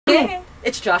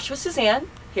It's Joshua Suzanne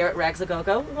here at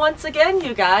Rags-A-GoGo. Once again,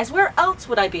 you guys, where else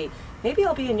would I be? Maybe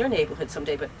I'll be in your neighborhood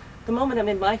someday, but at the moment I'm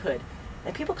in my hood.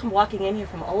 And people come walking in here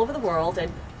from all over the world,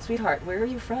 and sweetheart, where are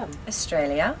you from?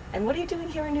 Australia. And what are you doing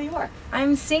here in New York?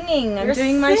 I'm singing. You're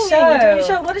doing my singing. show. You're doing your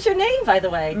show. What is your name, by the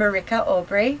way? Marika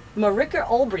Aubery. Marika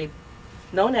Aubery,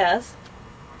 known as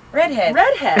Redhead.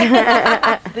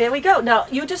 Redhead. There we go. Now,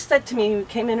 you just said to me you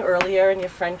came in earlier and your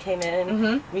friend came in.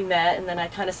 Mm-hmm. We met, and then I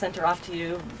kind of sent her off to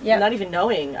you, Yep. not even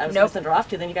knowing I was Nope. going to send her off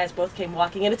to you. Then you guys both came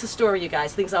walking in. It's a story, you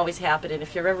guys. Things always happen, and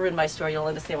if you're ever in my store, you'll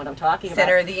understand what I'm talking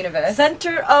Center about. of the universe.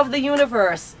 Center of the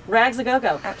universe.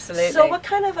 Rags-A-GoGo. Absolutely. So what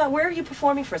kind of, where are you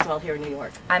performing, first of all, here in New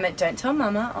York? I'm at Don't Tell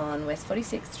Mama on West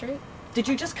 46th Street. Did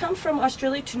you just come from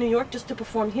Australia to New York just to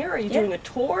perform here? Are you Yeah. doing a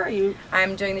tour? Are you...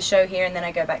 I'm doing the show here and then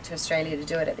I go back to Australia to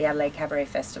do it at the Adelaide Cabaret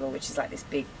Festival, which is like this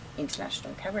big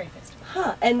international cabaret festival.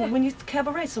 Huh. And when you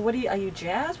cabaret, so what are you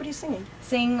jazz? What are you singing?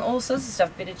 Sing all sorts of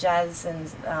stuff, bit of jazz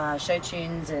and show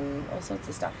tunes and all sorts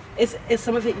of stuff. Is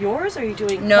some of it yours, or are you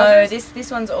doing No, covers? this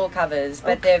one's all covers,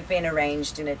 but Okay. they've been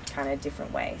arranged in a kind of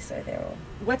different way, so they're all...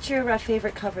 What's your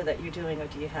favorite cover that you're doing, or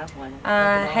do you have one?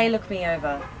 Hey Look Me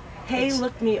Over. Hey, which-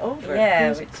 Look Me Over.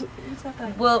 Yeah, Who's that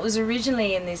by? Well, it was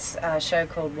originally in this show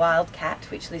called Wildcat,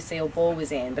 which Lucille Ball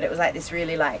was in, but it was like this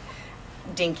really like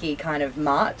dinky kind of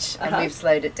march, and we've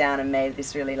slowed it down and made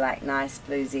this really like nice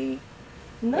bluesy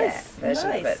Nice, version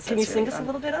nice. of it. So Can you it's sing really us a fun.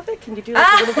 little bit of it? Can you do like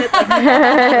a little bit?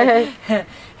 Like,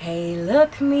 Hey,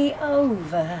 look me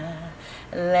over,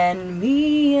 lend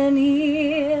me an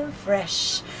ear,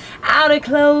 fresh out of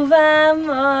clover,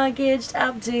 mortgaged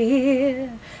up to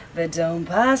here. But don't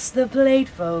pass the plate,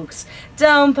 folks,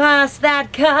 don't pass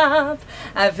that cup.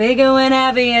 I figure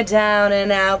whenever you're down and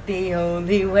out, the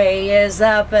only way is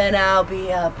up, and I'll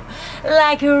be up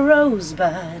like a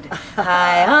rosebud,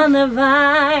 high on the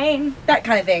vine. That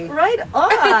kind of thing. right on.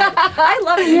 I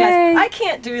love it, you guys. I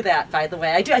can't do that, by the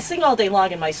way. I sing all day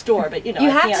long in my store, but you know,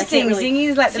 You I have can't, to I can't sing. really Singing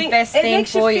is like the best thing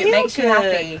for you. It makes you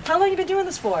happy. How long have you been doing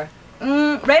this for?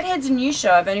 Redhead's a new show.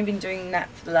 I've only been doing that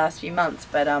for the last few months,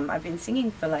 but I've been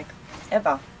singing for like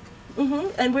ever.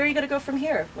 And where are you going to go from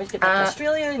here? When you get back to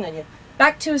Australia, and then you...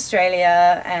 Back to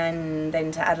Australia, and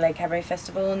then to Adelaide Cabaret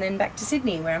Festival, and then back to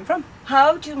Sydney, where I'm from.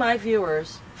 How do my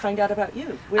viewers find out about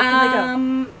you? Where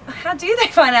can they go? How do they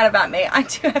find out about me? I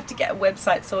do have to get a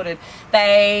website sorted.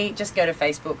 They just go to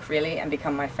Facebook, really, and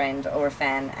become my friend or a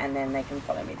fan, and then they can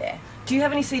follow me there. Do you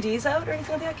have any CDs out or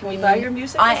anything like that? Can we buy your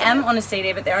music? I am on a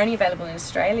CD, but they're only available in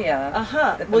Australia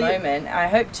at the moment. I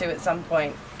hope to, at some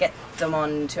point, get them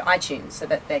onto iTunes so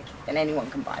that then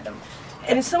anyone can buy them.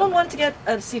 And if someone wanted to get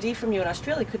a CD from you in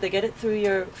Australia, could they get it through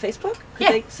your Facebook? Could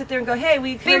Yeah. they sit there and go, hey,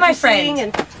 we heard my you friend. sing,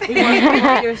 and we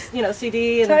want your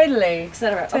CD, and Totally.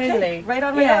 etc. Totally. Okay, right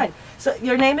on, right on. So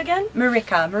your name again?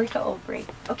 Marika Aubery.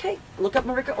 Okay, look up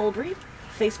Marika Aubery,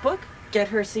 Facebook, get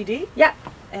her CD, Yeah.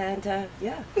 and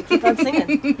yeah, keep on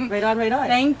singing. Right on, right on.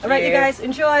 Thank All right, you you. guys,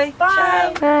 enjoy. Bye.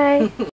 Ciao. Bye.